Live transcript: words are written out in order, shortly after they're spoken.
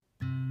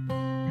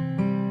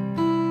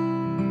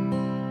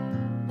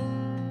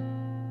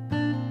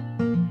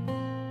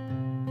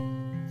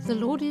The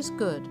Lord is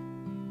good,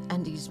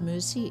 and His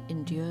mercy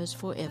endures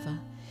forever.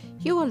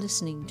 You are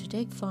listening to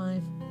Take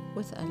 5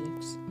 with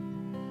Alex.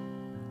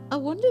 I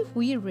wonder if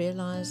we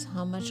realize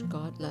how much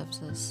God loves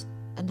us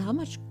and how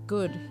much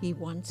good He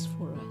wants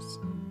for us.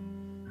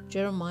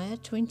 Jeremiah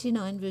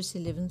 29 verse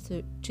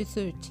 11 to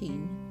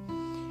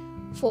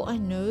 13. For I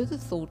know the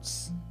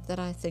thoughts that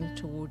I think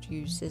toward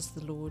you, says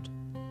the Lord,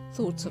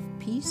 thoughts of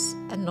peace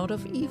and not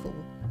of evil,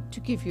 to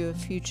give you a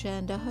future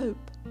and a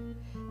hope.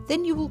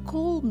 Then you will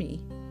call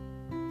me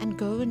and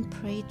go and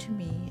pray to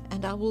me,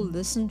 and I will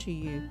listen to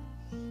you,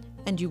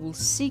 and you will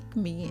seek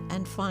me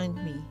and find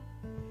me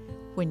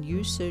when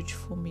you search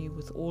for me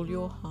with all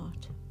your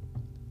heart.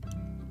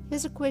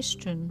 Here's a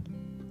question.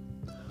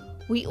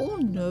 We all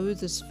know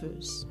this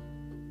verse,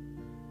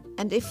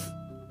 and if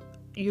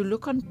you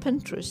look on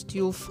Pinterest,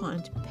 you'll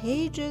find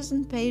pages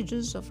and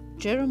pages of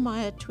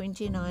Jeremiah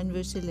 29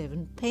 verse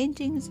 11,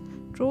 paintings,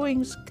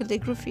 drawings,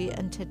 calligraphy,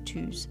 and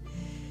tattoos.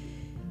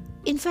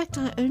 In fact,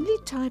 I only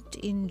typed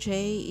in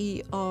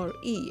Jere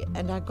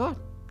and I got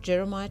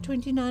Jeremiah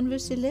 29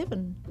 verse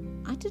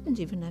 11. I didn't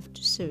even have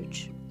to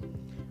search.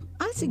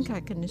 I think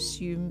I can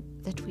assume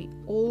that we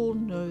all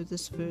know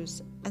this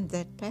verse and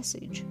that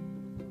passage.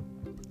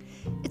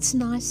 It's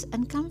nice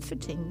and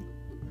comforting.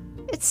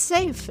 It's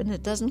safe and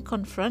it doesn't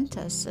confront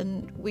us,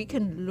 and we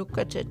can look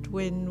at it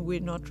when we're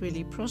not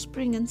really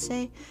prospering and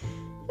say,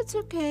 it's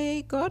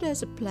okay, God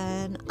has a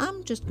plan,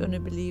 I'm just going to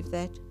believe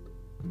that.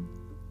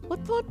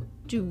 What part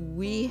do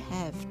we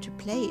have to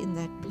play in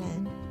that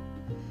plan?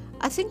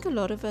 I think a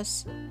lot of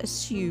us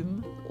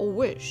assume or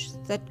wish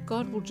that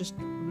God will just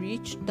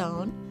reach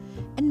down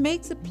and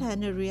make the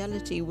plan a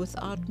reality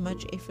without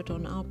much effort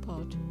on our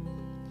part.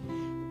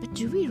 But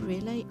do we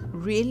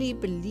really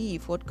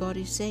believe what God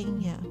is saying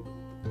here?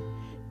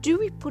 Do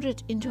we put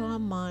it into our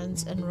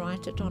minds and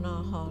write it on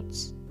our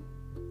hearts?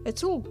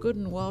 It's all good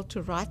and well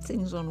to write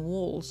things on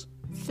walls,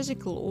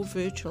 physical or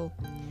virtual,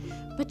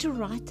 but to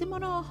write them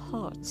on our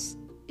hearts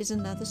is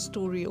another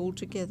story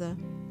altogether.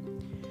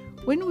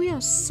 When we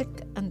are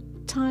sick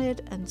and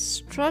tired and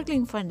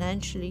struggling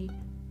financially,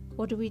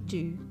 what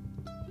do?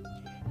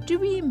 Do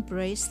we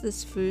embrace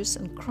this verse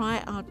and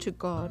cry out to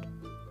God,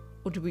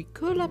 or do we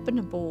curl up in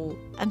a ball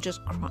and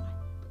just cry?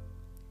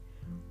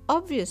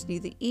 Obviously,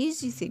 the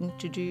easy thing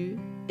to do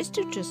is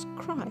to just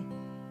cry,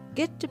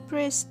 get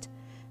depressed,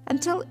 and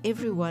tell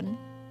everyone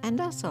and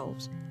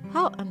ourselves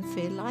how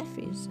unfair life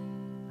is.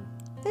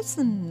 That's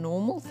the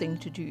normal thing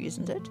to do,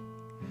 isn't it?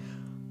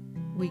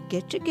 We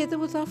get together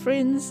with our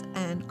friends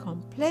and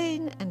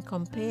complain and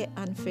compare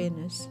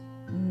unfairness.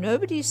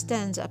 Nobody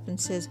stands up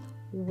and says,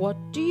 "What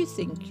do you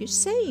think you're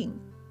saying?"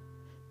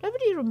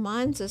 Nobody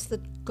reminds us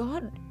that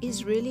God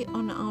is really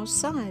on our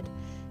side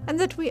and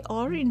that we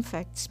are in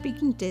fact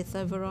speaking death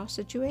over our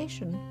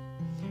situation.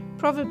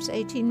 Proverbs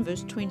 18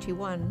 verse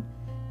 21,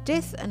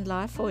 death and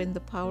life are in the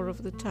power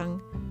of the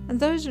tongue, and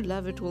those who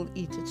love it will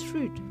eat its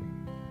fruit.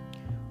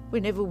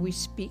 Whenever we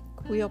speak,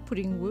 we are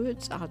putting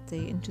words out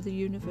there into the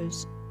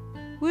universe.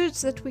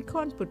 Words that we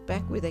can't put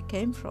back where they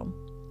came from.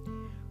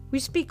 We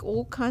speak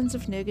all kinds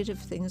of negative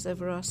things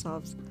over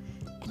ourselves,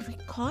 and we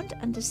can't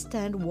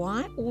understand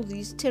why all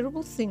these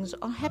terrible things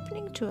are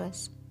happening to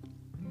us.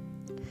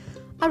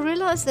 I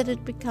realize that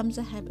it becomes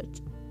a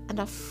habit, and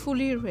I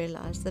fully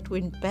realize that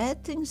when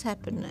bad things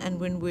happen and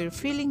when we're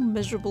feeling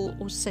miserable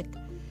or sick,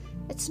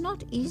 it's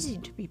not easy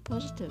to be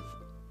positive.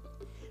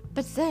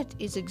 But that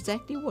is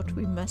exactly what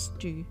we must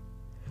do.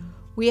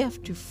 We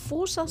have to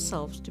force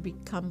ourselves to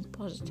become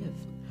positive.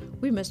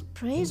 We must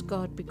praise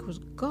God because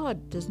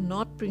God does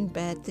not bring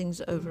bad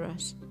things over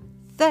us.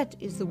 That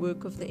is the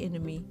work of the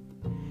enemy.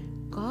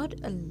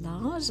 God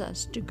allows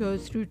us to go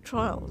through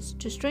trials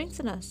to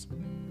strengthen us.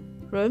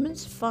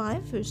 Romans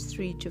 5 verse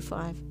 3 to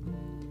 5.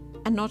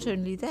 And not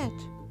only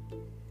that,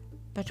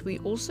 but we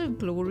also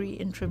glory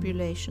in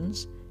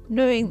tribulations,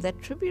 knowing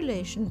that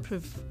tribulation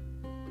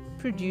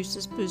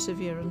produces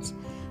perseverance,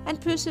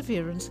 and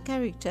perseverance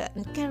character,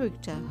 and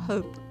character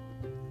hope.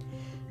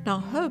 Now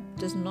hope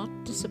does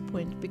not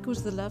disappoint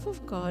because the love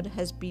of God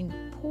has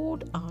been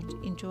poured out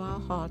into our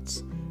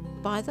hearts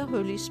by the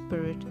Holy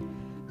Spirit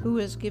who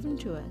is given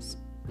to us.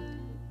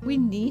 We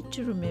need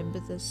to remember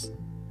this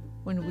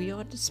when we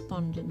are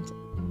despondent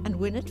and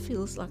when it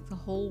feels like the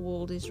whole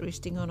world is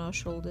resting on our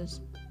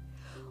shoulders.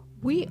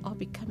 We are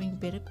becoming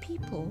better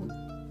people.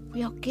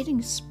 We are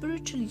getting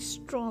spiritually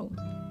strong.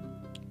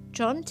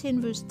 John 10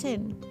 verse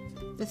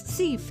 10, the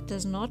thief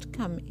does not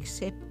come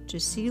except to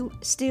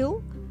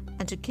steal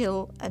and to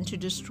kill and to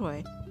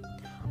destroy.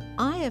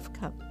 I have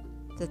come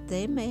that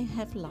they may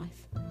have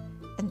life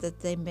and that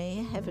they may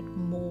have it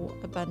more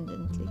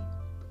abundantly.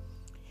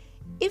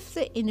 If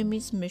the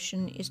enemy's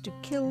mission is to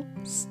kill,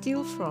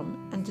 steal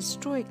from, and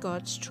destroy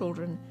God's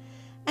children,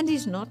 and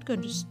he's not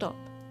going to stop,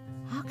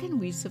 how can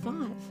we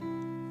survive?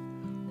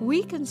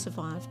 We can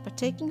survive by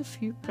taking a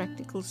few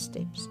practical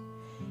steps.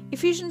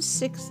 Ephesians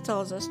 6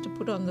 tells us to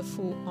put on the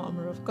full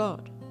armor of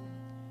God.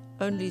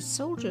 Only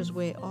soldiers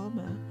wear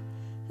armor,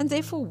 and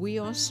therefore we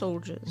are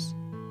soldiers,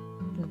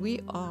 and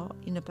we are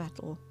in a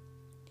battle.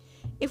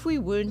 If we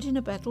weren't in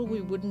a battle, we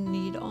wouldn't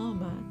need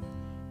armor.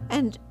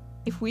 And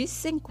if we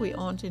think we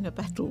aren't in a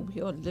battle, we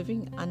are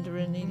living under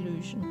an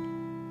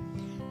illusion.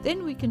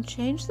 Then we can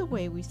change the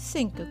way we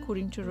think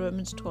according to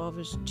Romans 12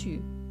 verse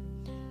 2.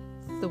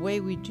 The way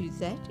we do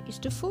that is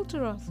to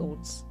filter our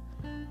thoughts,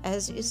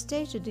 as is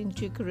stated in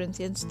 2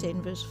 Corinthians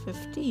 10 verse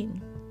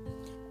 15,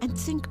 and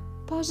think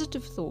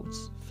positive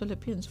thoughts,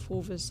 Philippians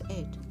 4 verse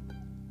 8.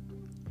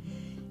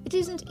 It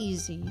isn't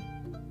easy,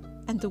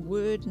 and the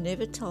word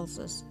never tells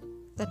us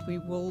that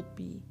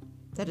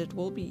it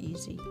will be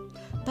easy.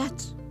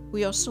 But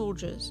we are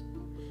soldiers,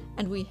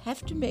 and we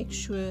have to make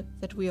sure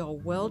that we are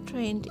well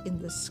trained in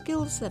the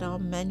skills that our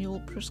manual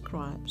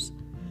prescribes.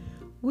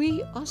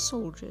 We are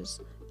soldiers,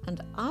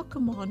 and our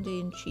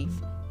Commander-in-Chief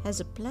has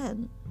a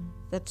plan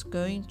that's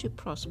going to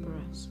prosper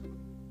us.